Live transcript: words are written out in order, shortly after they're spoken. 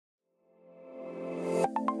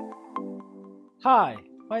Hi,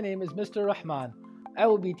 my name is Mr. Rehman. I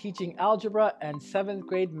will be teaching algebra and 7th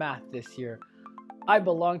grade math this year. I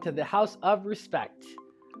belong to the House of Respect.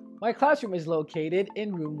 My classroom is located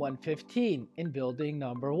in room 115 in building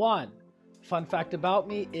number 1. Fun fact about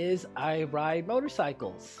me is I ride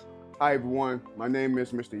motorcycles. Hi everyone, my name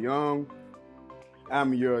is Mr. Young.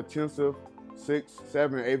 I'm your intensive 6th,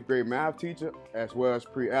 7th, and 8th grade math teacher as well as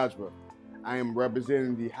pre-algebra. I am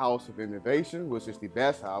representing the House of Innovation, which is the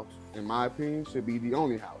best house. In my opinion, should be the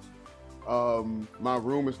only house. My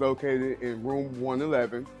room is located in room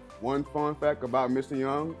 111. One fun fact about Mr.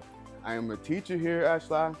 Young, I am a teacher here at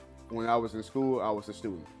Sligh. When I was in school, I was a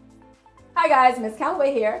student. Hi guys, Miss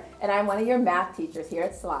Calloway here, and I'm one of your math teachers here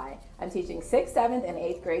at Sligh. I'm teaching 6th, 7th, and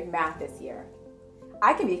 8th grade math this year.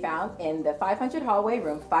 I can be found in the 500 hallway,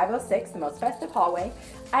 room 506, the most festive hallway.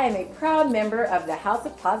 I am a proud member of the House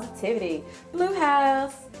of Positivity, Blue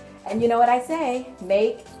House. And you know what I say,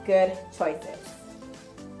 make good choices.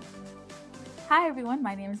 Hi everyone,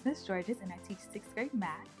 my name is Miss Georges and I teach 6th grade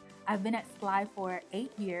math. I've been at Sligh for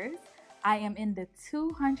 8 years. I am in the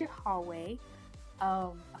 200 hallway. A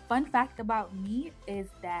fun fact about me is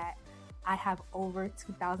that I have over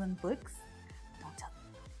 2,000 books. Don't tell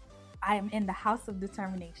me. I am in the House of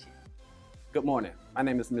Determination. Good morning, my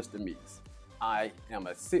name is Mr. Meeks. I am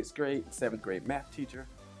a 6th grade, 7th grade math teacher.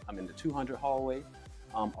 I'm in the 200 hallway.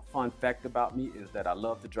 A fun fact about me is that I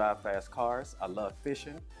love to drive fast cars. I love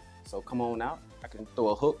fishing. So come on out, I can throw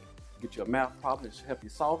a hook, get you a math problem to help you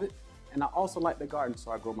solve it. And I also like the garden,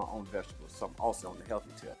 so I grow my own vegetables. So I'm also on the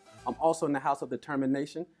healthy tip. I'm also in the House of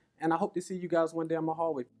Determination, and I hope to see you guys one day on my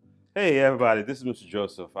hallway. Hey everybody, this is Mr.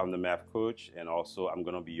 Joseph. I'm the math coach, and also I'm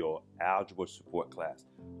going to be your algebra support class.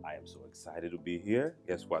 I am so excited to be here.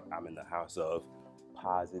 Guess what? I'm in the House of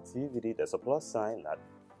Positivity. That's a plus sign, not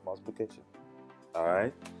multiplication. All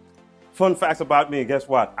right. Fun facts about me. Guess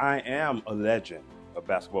what? I am a legend, a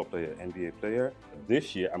basketball player, NBA player.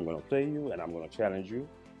 This year, I'm going to play you, and I'm going to challenge you,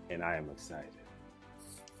 and I am excited.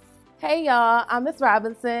 Hey y'all, I'm Miss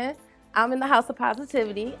Robinson. I'm in the House of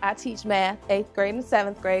Positivity. I teach math, 8th grade and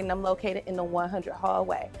 7th grade, and I'm located in the 100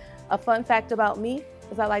 hallway. A fun fact about me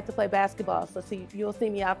is I like to play basketball. So you'll see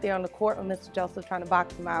me out there on the court with Mr. Joseph trying to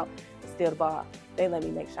box him out and steal the ball. They let me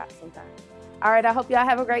make shots sometimes. All right, I hope y'all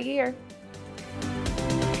have a great year.